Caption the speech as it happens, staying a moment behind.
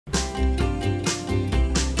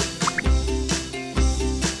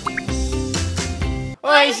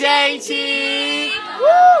Oi, gente!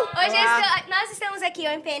 Hoje nós estamos aqui,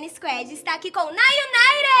 o MPN Squad está aqui com Na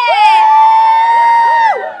United!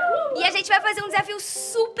 E a gente vai fazer um desafio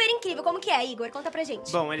super incrível. Como que é, Igor? Conta pra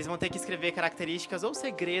gente. Bom, eles vão ter que escrever características ou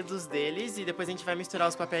segredos deles e depois a gente vai misturar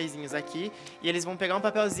os papeizinhos aqui e eles vão pegar um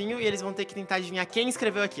papelzinho e eles vão ter que tentar adivinhar quem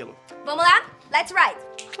escreveu aquilo. Vamos lá? Let's ride!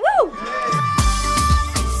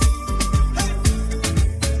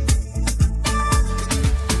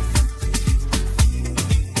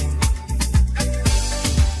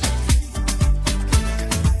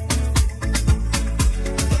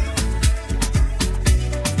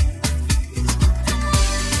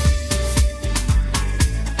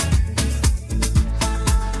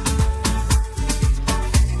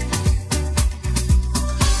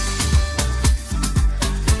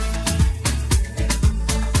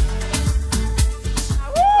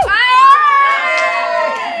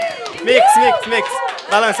 Mix.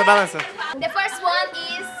 Balança. The first one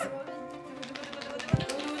is...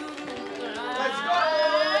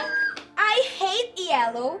 I hate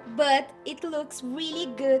yellow, but it looks really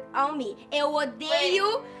good on me. Eu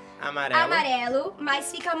odeio amarelo, mas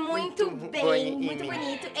fica muito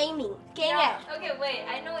bonito em mim. Quem é? Okay, wait.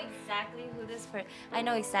 I know exactly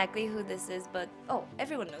who this is, but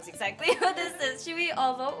everyone knows exactly who this is. Should we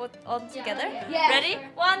all vote all together? Yeah. Ready?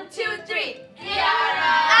 1, 2, 3.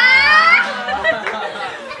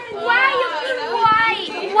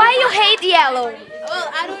 Why you hate yellow? Well,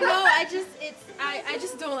 I don't know. I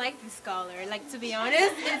just don't like this color. Like, to be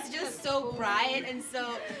honest, it's just so bright and so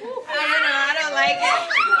I don't like it.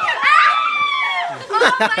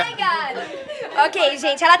 Oh my god. Ok,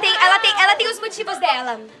 gente, ela tem os motivos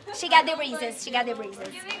dela. She got the reasons. Here we go,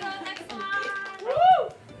 next one.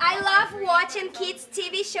 I love watching kids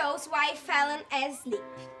TV shows while falling asleep.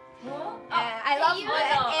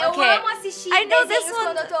 Eu amo assistir desenhos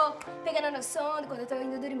quando eu tô pegando no sono, quando eu tô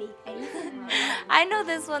indo dormir. É isso? I know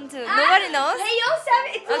this one too. Nobody knows? Heyo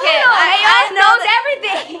sabe tudo! Okay, Heyo knows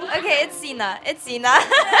everything! Okay, it's Sina.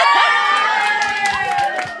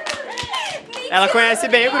 Ela conhece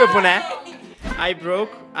bem o grupo, né? I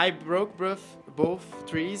broke both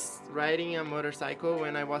trees riding a motorcycle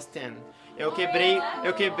when I was 10. Eu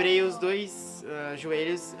quebrei os dois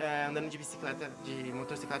joelhos andando de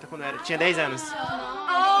motocicleta quando eu tinha 10 anos.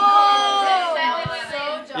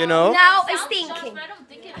 You know? Now it's thinking. I don't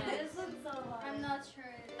think it is. I'm not sure.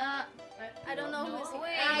 I don't know who's it.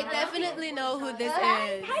 I definitely know who this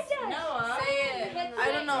is. Noah.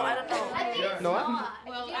 I don't know. Noah?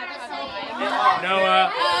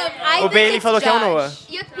 Noah. O Bailey falou que é o Noah.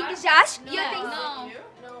 You think Josh? You think No.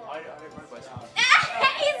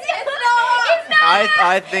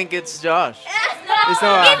 I think it's Josh. It's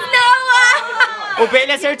Noah. It's Noah! O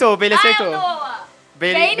Bailey acertou. Noah.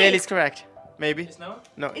 Bailey's correct. Maybe. It's Noah?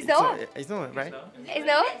 No. It's Noah? It's Noah, right? Is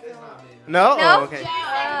no? No? No? Oh, okay. Is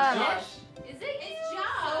it? It's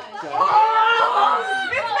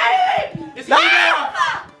Josh.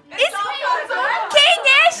 Quem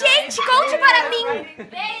é, gente? Conte para mim.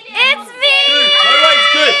 It's me!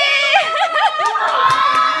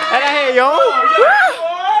 Era Heion?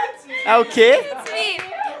 É o quê? It's me.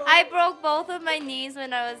 I broke both of my knees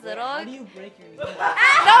when I was little. How do you break your knees?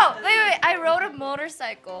 No, wait. I rode a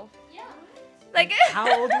motorcycle. Like How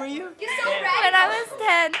old were you? when I was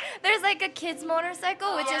 10, there's like a kid's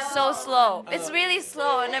motorcycle which is so slow. It's really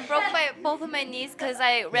slow, and I broke both of my knees because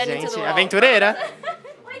I ran into the Gente, wall. aventureira.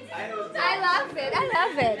 I love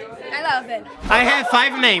it. I have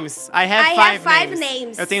 5 names. I have five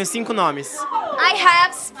names. Eu tenho 5 nomes. I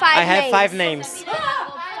have 5 names.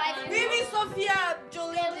 Vivi Sofia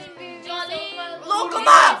Jolene.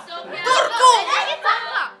 Lokuma!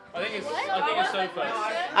 I think it's so fast.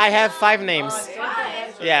 I have 5 names.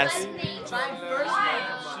 Yes. 5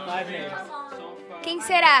 names. Quem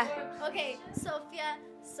será? Okay, Sofia,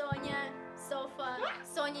 Sonia, Sofa,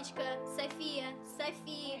 Sonichka, Sofia,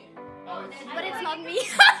 Sophie. But it's not me.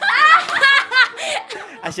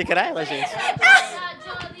 Achei que era ela, gente.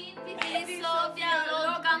 Jolene, Vivi, Sofia,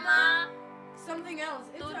 Lokama. Something else.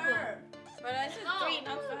 It's her. But I said 3,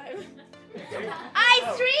 not 5.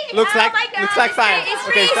 It's 3! Looks Oh like my God, 5. It's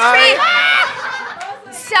Okay, 3,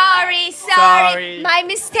 sorry. Sorry. My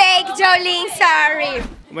mistake, Jolene, sorry.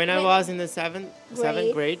 When I was in the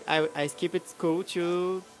 7th grade, I skipped school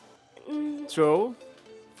to throw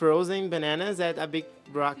frozen bananas at a big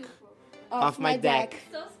rock off my deck.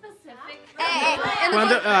 So specific.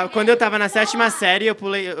 Quando eu tava na 7ª série, eu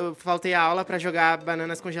faltei a aula pra jogar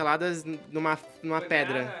bananas congeladas numa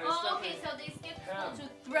pedra. Oh, okay, so they skipped school to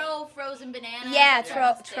throw frozen bananas. Yeah,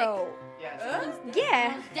 throw.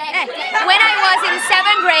 Yeah. When I was in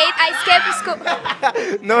 7th grade, I skipped school.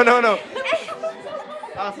 No.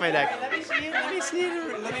 Off my deck. Let me see it. Let me see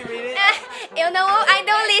it. Let me read it. I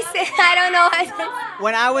don't listen. I don't know.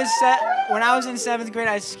 When I was in 7th grade,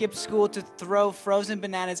 I skipped school to throw frozen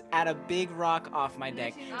bananas at a big rock off my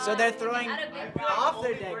deck. So they're throwing off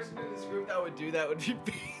their deck. In this group that would do that would be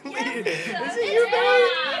Bailey. Is it you, Bailey?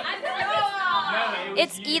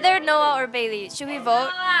 It's either Noah or Bailey. Should we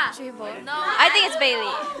vote? Should we vote? No. I think it's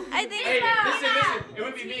Bailey. I think Hey, it's listen. It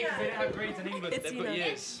would be me because they didn't have grades in English. They put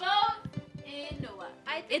years.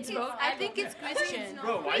 It's Noah. I think it's Christian.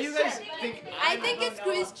 Bro, why you guys think? I think it's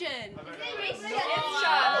Christian. No,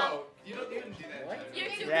 you don't even do that. You're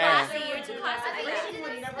too Yeah. classy. You're too classy. Christian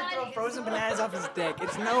would never throw frozen bananas off his deck.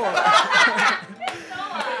 It's Noah.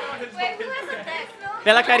 Wait, who has a deck?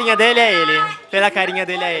 Pela carinha dele é ele. Pela carinha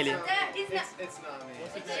dele é ele. It's not me.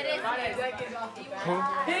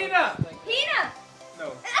 Hina!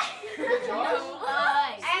 No.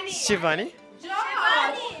 Shivani?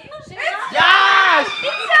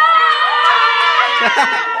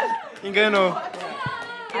 Enganou.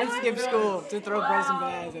 I skipped school to throw frozen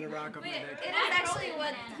bananas at a rock off my deck. It is actually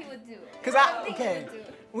what he would do.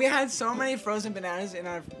 We had so many frozen bananas in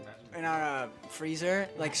our freezer,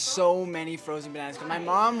 like so many frozen bananas. Cause my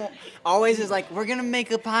mom always is like, we're gonna make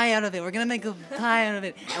a pie out of it. We're gonna make a pie out of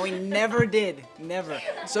it, and we never did, never.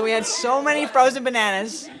 So we had so many frozen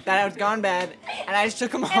bananas that had gone bad, and I just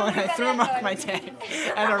took them all and I threw them off my deck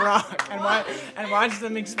at a rock and watched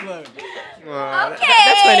them explode.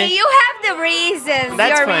 That's funny. You have the reasons.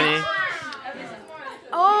 That's Your funny.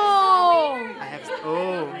 Oh. I have.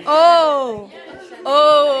 Oh. Oh.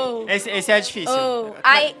 Oh. Esse é difícil. Oh.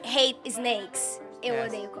 I hate snakes. Eu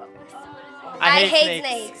odeio cobras. I hate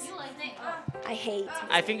snakes. I hate.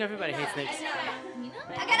 I think everybody hates snakes.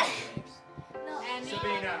 I gotta.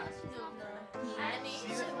 Sabina.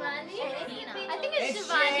 I think it's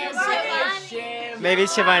Shivani. Maybe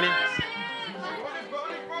it's Shivani.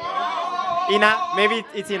 Ina. Maybe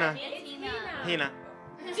it's Ina. Hina.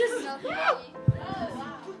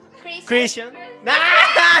 Christian.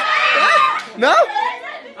 No?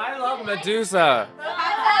 I love Medusa.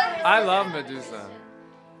 I love Medusa.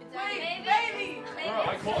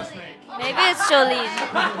 Maybe it's Jolene.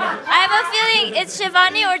 I have a feeling it's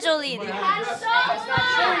Shivani or Jolene.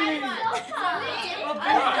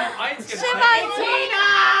 Shivani.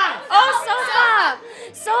 Oh, Sofa.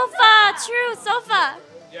 Sofa. True, Sofa.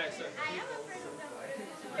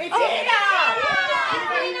 It's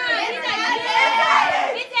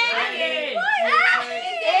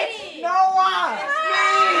Noah!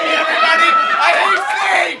 Everybody, I hate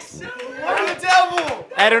snakes! What the devil?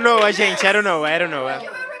 Era o Noah, gente. Era o Noah. Era o Noah.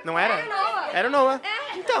 Não era? Era o Noah.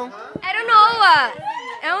 Então. Era o Noah.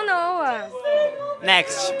 É o Noah.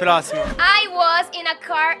 Next. Próximo. I was in a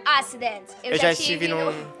car accident. Eu já estive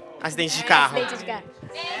num acidente de carro. Acidente de carro.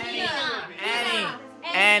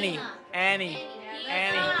 Annie.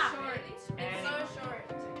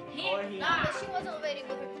 She wasn't waiting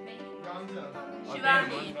with her baby.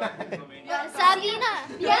 Sabina.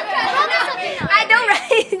 I don't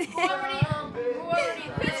write.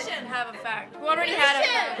 Christian have a fact. Who already had a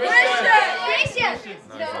fact? Christian.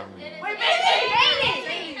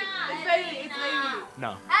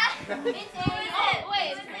 No.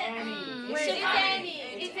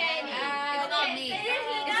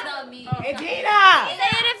 It's Hina! Say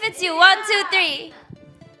it if it's you. 1, 2, 3.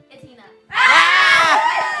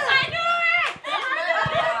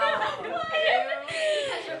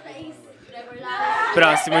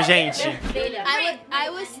 Próximo, gente.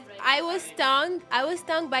 I was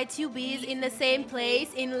stung by 2 bees in the same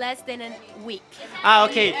place in less than a week. Ah,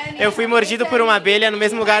 ok. Eu fui mordido por uma abelha no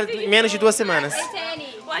mesmo lugar em menos de 2 semanas.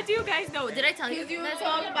 What do you guys know? Did I tell you? You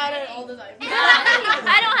talk about it all the time.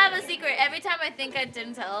 I don't have a secret. Every time I think I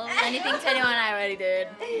didn't tell anything to anyone, I already did.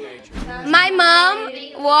 My mom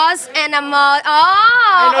was an amor. Oh,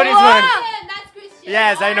 I know this whoa. one. That's Christian.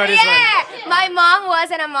 Yes, I know this one. Yeah, my mom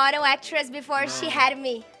was an model actress before she had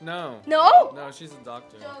me. No. No? No, she's a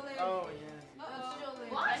doctor. Oh,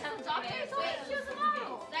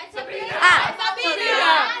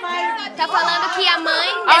 Tá falando que a mãe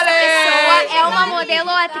dessa pessoa é uma modelo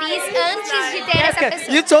ou atriz antes de ter essa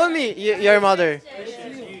pessoa. You told me your mother.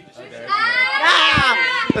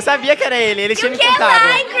 Eu sabia que era ele. Ele tinha me You can't contado.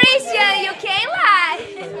 lie, Christian. You can't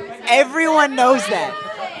lie. everyone knows that.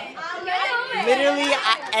 Literally,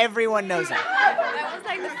 everyone knows that. That was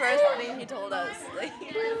like the first thing he told us.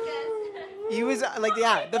 He was like,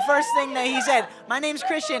 yeah, the first thing that he said, my name's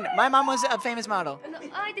Christian. My mom was a famous model.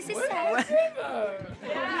 Oh, this is sad.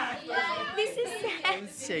 This is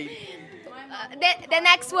sad. The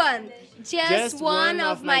next one. Just one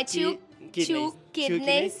of my two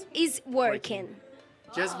kidneys is working.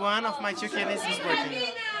 Just one of my 2 kidneys is working.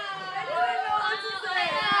 It's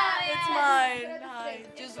mine. Hi.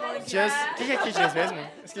 Just one. O que é kidneys mesmo?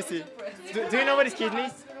 Esqueci. Do you know what is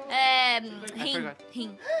kidneys? Rim.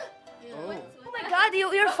 Rim. Oh. Oh my god,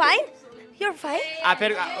 you're fine? You're fine?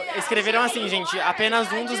 Escreveram assim, gente.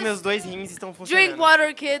 Apenas um dos meus 2 rins estão funcionando. Drink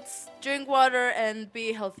water, kids. Drink water and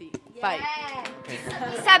be healthy. Bye.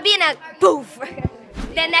 Sabina, poof.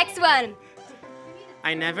 The next one.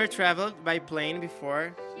 I never traveled by plane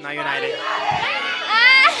before na United.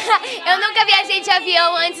 Eu nunca viajei de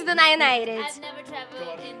avião antes do Na United. I've never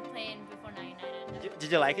traveled in plane before Na United.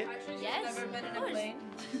 Did you like it? Yes.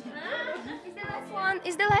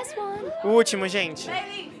 Is the last one. O último, gente.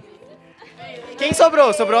 Quem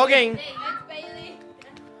sobrou? Sobrou alguém.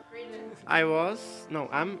 I was... No,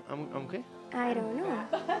 I'm okay? I don't know.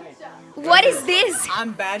 What is this?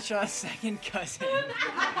 I'm Bachelor's second cousin.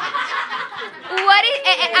 What is...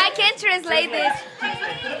 I can't translate this.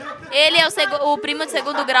 Ele é o primo de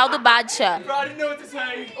segundo grau do Bacha.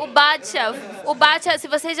 O Bacha, se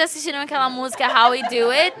vocês já assistiram aquela música How We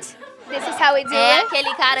Do It, This is how we do é it.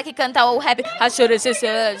 aquele cara que canta o rap.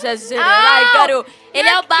 Ele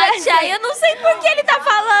é o Bacha. Eu não sei por que ele tá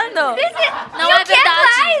falando. Não é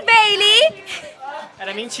verdade. Bailey.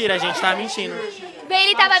 Era mentira, a gente tava mentindo.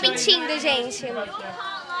 Bailey tava mentindo, gente.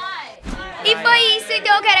 E foi isso,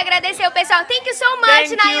 então eu quero agradecer o pessoal. Thank you so much,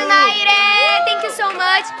 Thank Na you. United. Thank you so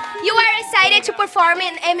much. You are excited to perform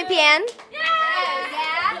in MPN?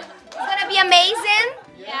 Yeah. It's gonna be amazing.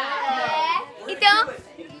 Yeah. Então...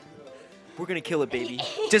 We're gonna kill it, baby.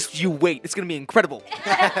 Just you wait. It's gonna be incredible.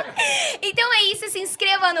 Então é isso, se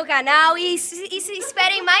inscrevam no canal e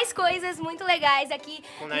esperem mais coisas muito legais aqui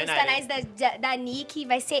nos canais da Nick,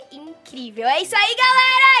 vai ser incrível. É isso aí,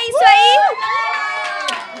 galera, é isso aí.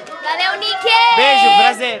 Valeu, Nick! Beijo,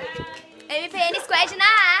 prazer. MPN Squad na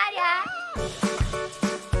área.